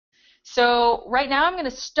So right now I'm going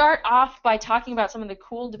to start off by talking about some of the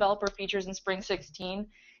cool developer features in Spring 16,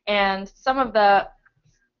 and some of the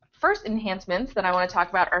first enhancements that I want to talk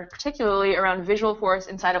about are particularly around Visualforce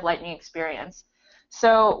inside of Lightning Experience.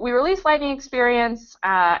 So we released Lightning Experience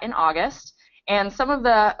in August, and some of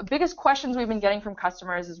the biggest questions we've been getting from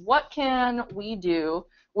customers is what can we do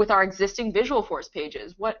with our existing Visualforce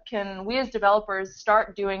pages? What can we as developers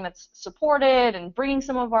start doing that's supported and bringing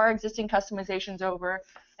some of our existing customizations over?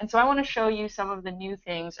 And so I want to show you some of the new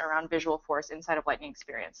things around Visualforce inside of Lightning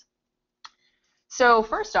Experience. So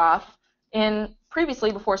first off,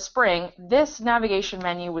 previously before Spring, this navigation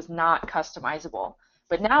menu was not customizable.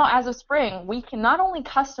 But now as of Spring, we can not only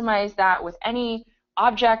customize that with any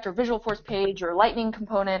object or Visualforce page or Lightning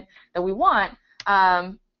component that we want,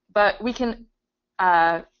 but we can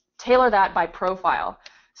tailor that by profile.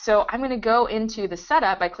 So I'm going to go into the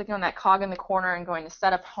setup by clicking on that cog in the corner and going to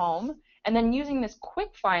Setup Home, and then using this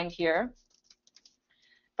quick find here.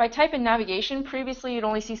 If I type in navigation, previously you'd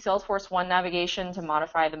only see Salesforce 1 navigation to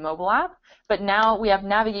modify the mobile app, but now we have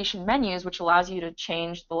navigation menus, which allows you to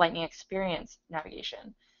change the Lightning Experience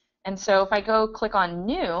navigation. And so if I go click on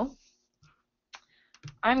New,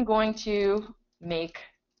 I'm going to make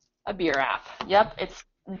a beer app. Yep, it's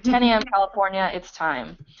 10 a.m. California, it's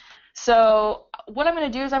time. So what I'm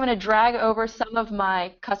going to do is I'm going to drag over some of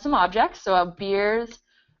my custom objects, so beers,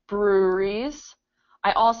 breweries.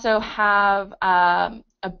 I also have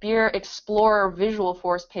a Beer Explorer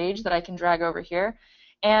Visualforce page that I can drag over here.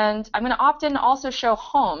 And I'm going to opt in to also show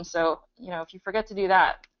home, so if you forget to do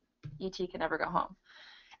that, ET can never go home.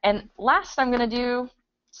 And last I'm going to do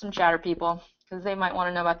some chatter people, because they might want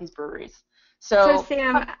to know about these breweries. So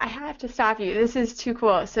Sam, I have to stop you. This is too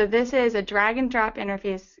cool. So this is a drag and drop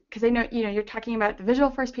interface, because I know you're talking about the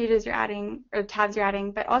Visualforce pages you're adding or tabs you're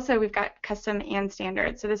adding, but also we've got custom and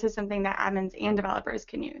standard. So this is something that admins and developers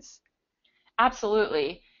can use.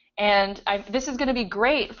 Absolutely, and this is going to be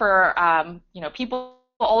great for people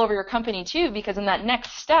all over your company too, because in that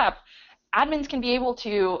next step, admins can be able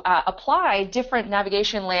to apply different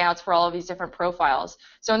navigation layouts for all of these different profiles.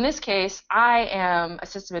 So in this case, I am a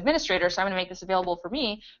system administrator, so I'm going to make this available for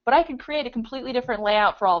me, but I can create a completely different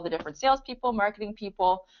layout for all of the different salespeople, marketing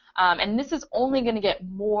people, and this is only going to get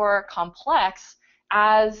more complex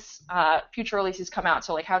as future releases come out.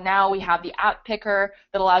 So like how now we have the app picker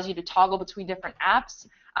that allows you to toggle between different apps.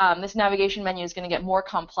 This navigation menu is going to get more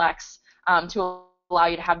complex to allow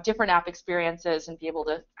you to have different app experiences and be able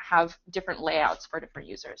to have different layouts for different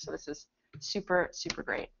users. So this is super, super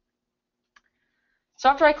great. So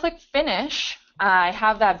after I click Finish, I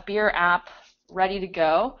have that beer app ready to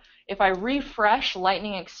go. If I refresh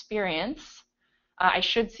Lightning Experience, I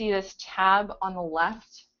should see this tab on the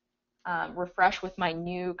left refresh with my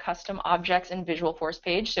new custom objects and Visualforce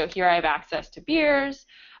page. So here I have access to beers,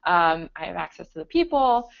 I have access to the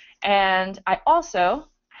people, and I also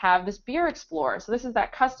have this Beer Explorer. So this is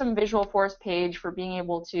that custom Visualforce page for being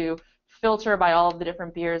able to filter by all of the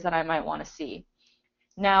different beers that I might want to see.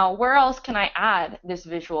 Now, where else can I add this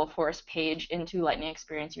Visualforce page into Lightning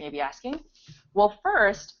Experience, you may be asking? Well,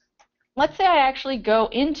 first, let's say I actually go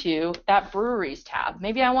into that Breweries tab.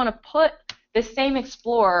 Maybe I want to put this same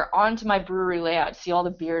Explorer onto my brewery layout to see all the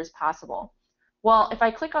beers possible. Well, if I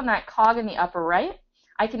click on that cog in the upper right,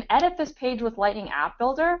 I can edit this page with Lightning App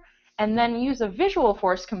Builder and then use a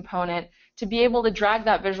Visualforce component to be able to drag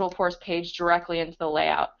that Visualforce page directly into the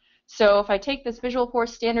layout. So if I take this Visualforce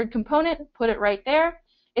standard component, put it right there,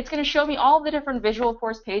 it's going to show me all the different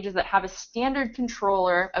Visualforce pages that have a standard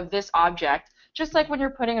controller of this object, just like when you're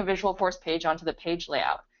putting a Visualforce page onto the page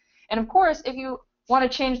layout. And of course, if you want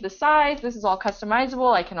to change the size, this is all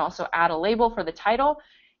customizable. I can also add a label for the title.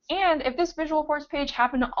 And if this Visualforce page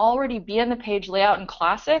happened to already be in the page layout in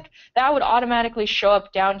Classic, that would automatically show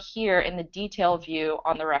up down here in the detail view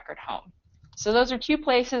on the record home. So those are two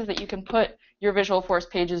places that you can put your Visualforce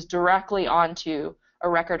pages directly onto a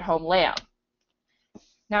record home layout.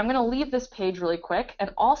 Now I'm going to leave this page really quick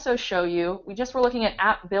and also show you, we just were looking at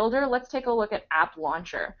App Builder, let's take a look at App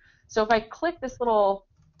Launcher. So if I click this little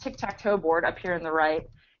tic-tac-toe board up here on the right,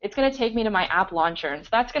 it's going to take me to my app launcher, and so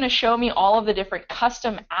that's going to show me all of the different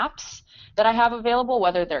custom apps that I have available,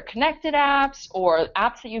 whether they're connected apps or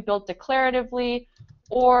apps that you built declaratively,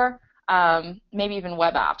 or maybe even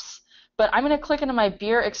web apps. But I'm going to click into my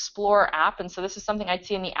Beer Explorer app, and so this is something I'd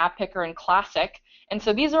see in the app picker in Classic, and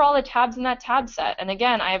so these are all the tabs in that tab set, and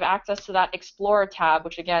again I have access to that Explorer tab,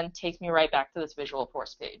 which again takes me right back to this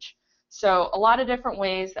Visualforce page. So a lot of different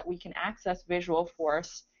ways that we can access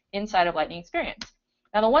Visualforce inside of Lightning Experience.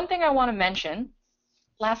 Now the one thing I want to mention,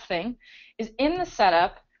 last thing, is in the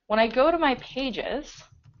setup, when I go to my pages,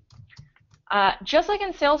 Just like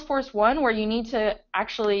in Salesforce 1, where you need to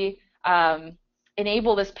actually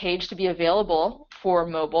enable this page to be available for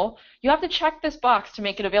mobile, you have to check this box to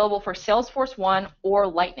make it available for Salesforce 1 or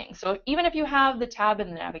Lightning. So even if you have the tab in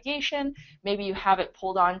the navigation, maybe you have it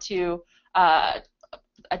pulled onto a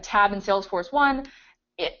tab in Salesforce 1,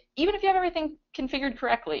 even if you have everything configured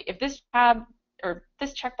correctly, if this tab or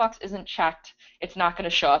this checkbox isn't checked, it's not going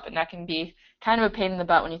to show up, and that can be kind of a pain in the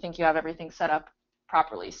butt when you think you have everything set up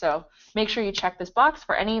properly. So make sure you check this box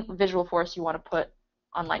for any Visualforce you want to put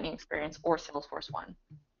on Lightning Experience or Salesforce 1.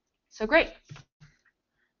 So great.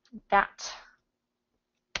 That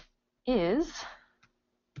is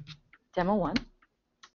demo 1.